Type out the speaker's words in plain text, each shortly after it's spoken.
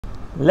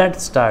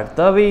Let's start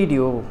the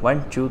video.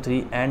 1, 2,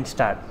 3 and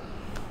start.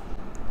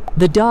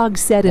 The dog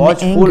said in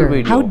Watch full anger,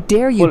 video. "How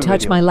dare you Full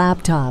touch video. my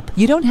laptop?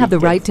 You don't have Be the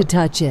right to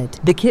careful. touch it."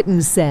 The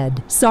kitten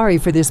said, "Sorry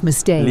for this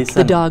mistake."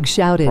 Listen the dog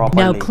shouted, "Now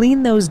properly.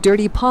 clean those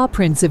dirty paw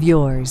prints of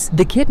yours."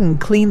 The kitten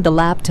cleaned the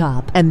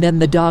laptop, and then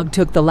the dog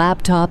took the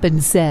laptop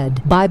and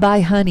said,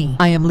 "Bye-bye, honey.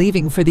 I am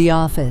leaving for the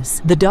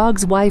office." The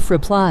dog's wife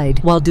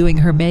replied while doing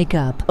her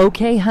makeup,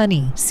 "Okay,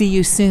 honey. See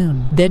you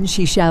soon." Then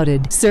she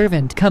shouted,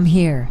 "Servant, come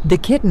here." The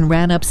kitten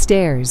ran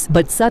upstairs,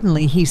 but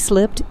suddenly he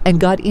slipped and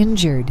got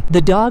injured.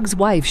 The dog's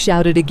wife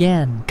shouted again,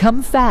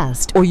 "Come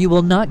fast, or you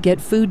will not get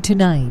food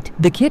tonight."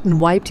 The kitten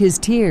wiped his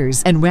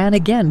tears and ran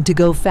again to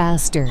go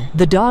faster.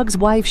 The dog's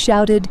wife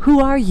shouted, "Who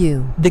are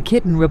you?" The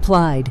kitten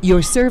replied,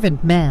 "Your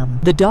servant, ma'am."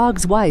 The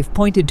dog's wife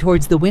pointed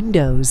towards the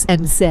windows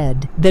and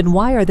said, "Then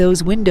why are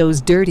those windows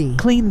dirty?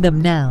 Clean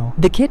them now."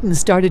 The kitten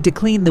started to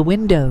clean the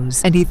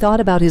windows, and he thought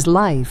about his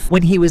life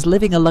when he was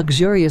living a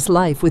luxurious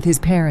life with his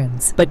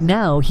parents. But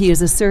now he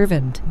is a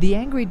servant. The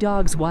angry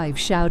dog's wife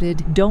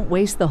shouted, "Don't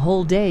waste the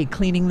whole day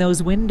cleaning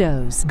those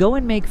windows. Go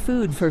and make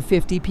food for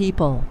 50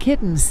 people.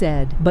 Kitten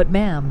said, "But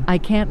ma'am, I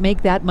can't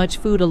make that much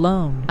food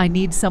alone. I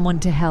need someone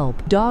to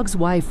help." Dog's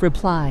wife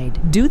replied,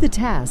 "Do the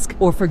task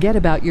or forget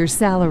about your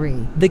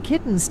salary." The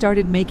kitten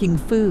started making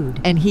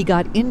food, and he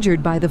got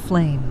injured by the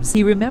flames.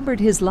 He remembered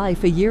his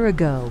life a year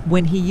ago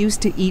when he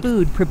used to eat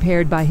food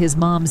prepared by his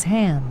mom's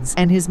hands,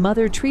 and his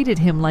mother treated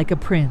him like a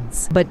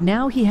prince. But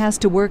now he has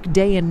to work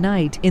day and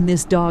night in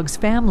this dog's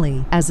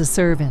family as a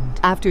servant.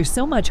 After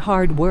so much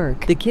hard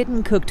work, the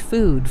kitten cooked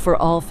food for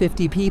all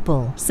 50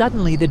 people.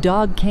 Suddenly the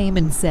dog came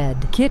and said,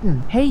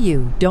 "Kitten, hey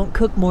you, don't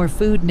cook more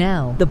food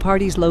now. The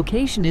party's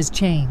location is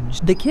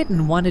changed." The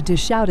kitten wanted to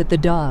shout at the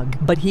dog,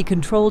 but he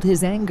controlled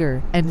his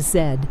anger and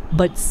said,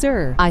 "But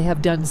sir, I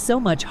have done so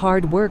much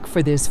hard work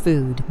for this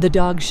food." The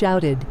dog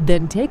shouted,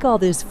 "Then take all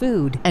this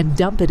food and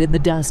dump it in the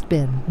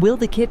dustbin." Will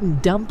the kitten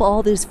dump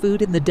all this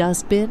food in the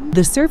dustbin?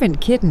 The servant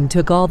kitten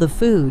took all the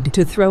food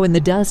to throw in the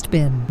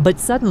dustbin, but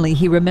suddenly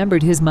he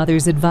remembered his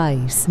mother's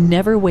advice,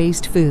 never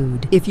waste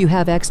food. If you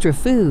have extra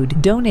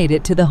food, donate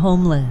it to the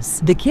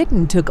homeless. The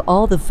kitten took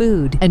all the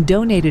food and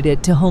donated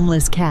it to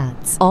homeless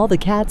cats. All the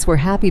cats were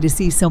happy to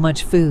see so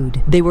much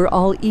food. They were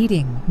all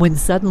eating when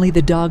suddenly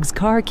the dog's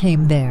car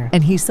came there,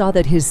 and he saw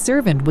that his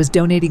servant was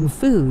donating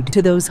food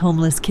to those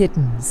homeless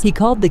kittens. He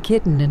called the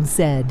kitten and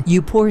said,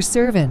 "You poor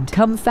servant,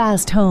 come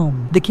fast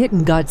home." The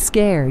kitten got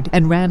scared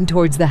and ran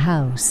towards the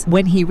house.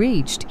 When he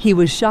reached, he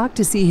was shocked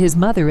to see his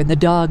mother in the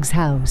dog's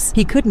house.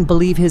 He couldn't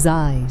believe his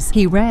eyes.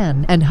 He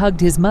ran and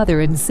hugged his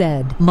mother and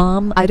said,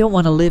 "Mom, I don't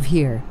want to live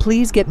here.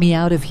 Please get me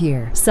out of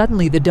here."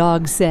 Suddenly the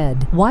dog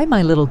said, "Why,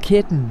 my little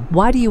kitten?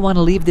 Why do you want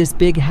to leave this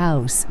big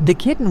house?" The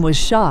kitten was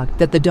shocked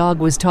that the dog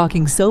was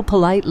talking so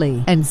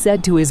politely and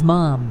said to his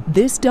mom,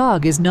 "This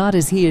dog is not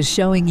as he is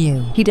showing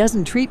you. He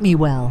doesn't treat me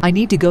well. I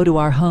need to go to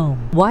our home."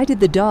 Why did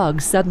the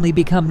dog suddenly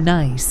become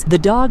nice? The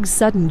dog's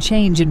sudden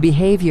change in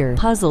behavior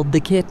puzzled the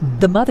kitten.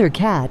 The mother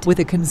cat, with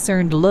a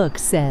concerned look,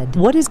 said,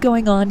 "What is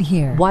going on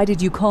here? Why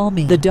did you call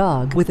me?" The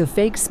dog, with a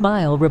fake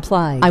smile,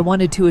 replied, "I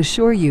wanted to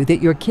assure you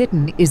that your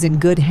kitten is in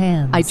good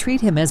hands. I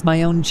treat him as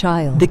my own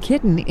child." The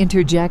kitten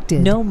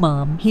interjected, "No,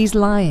 Mom, he's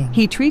lying.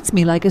 He treats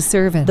me like a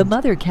servant." The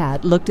mother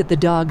cat looked at the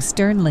dog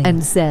sternly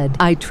and said,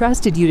 "I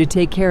trusted you to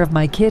take care of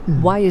my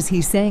kitten. Why is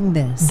he saying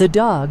this?" The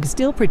dog,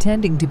 still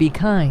pretending to be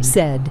kind,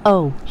 said,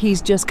 "Oh,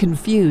 he's just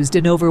confused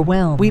and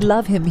overwhelmed. We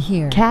love him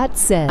here." Cat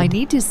said, "I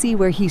need to see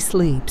where he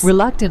sleeps."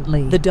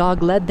 Reluctantly, the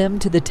dog led them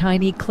to the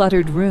tiny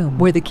cluttered room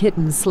where the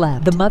kitten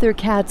slept. The mother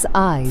cat's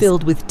eyes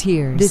filled with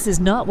tears. "This is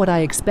not what I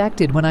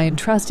expected when I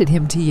entrusted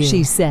him to you,"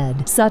 she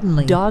said.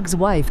 Suddenly, dog's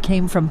wife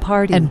came from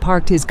party and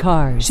parked his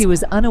car. She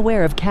was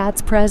unaware of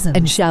Cat's presence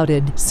and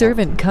shouted,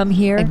 "Servant, come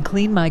here and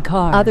clean my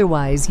car.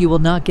 Otherwise, you will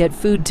not get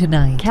food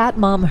tonight." Cat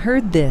mom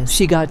heard this.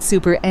 She got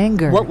super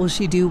angry. What will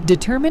she do?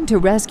 Determined to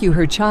rescue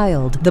her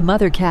child, the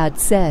mother cat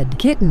said,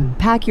 "Kitten,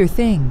 pack your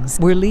things.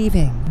 We're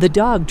leaving." The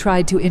dog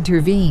tried to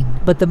intervene,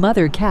 but the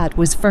mother cat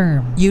was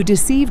firm. "You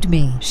deceived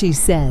me," she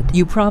said.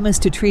 "You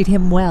promised to treat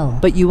him well,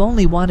 but you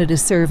only wanted a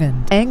servant."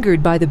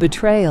 Angered by the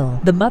betrayal,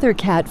 the mother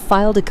cat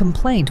filed a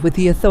complaint with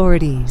the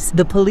authorities.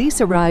 The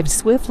police arrived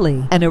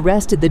swiftly and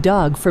arrested the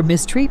dog for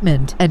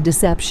mistreatment and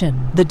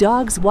deception. The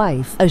dog's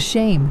wife,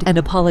 ashamed and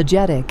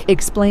apologetic,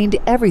 explained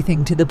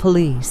everything to the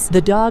police.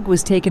 The dog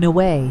was taken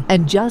away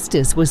and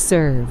justice was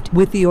served.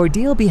 With the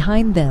ordeal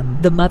behind them,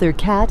 the mother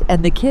cat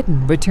and the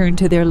kitten returned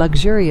to their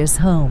luxurious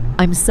home.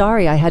 "I'm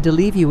sorry I had to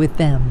leave you with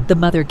them," the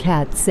mother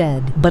cat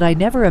said, "but I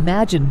never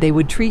imagined they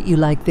would treat you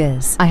like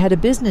this. I had a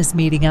business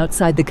meeting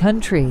outside the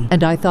country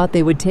and I thought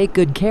they would take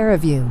good care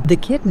of you." The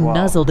kitten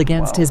nuzzled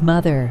against his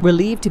mother,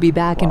 relieved to be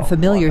back in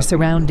familiar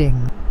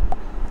surroundings.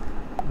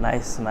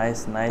 Nice.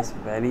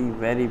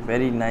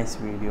 Very nice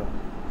video.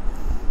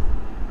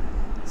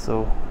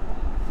 So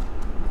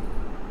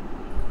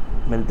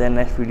मिलते हैं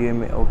next video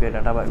में. Okay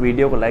tata bye.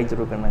 Video को like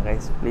जरूर करना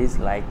guys, please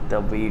like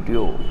the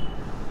video.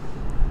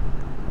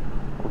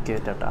 Okay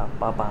tata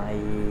bye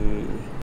bye.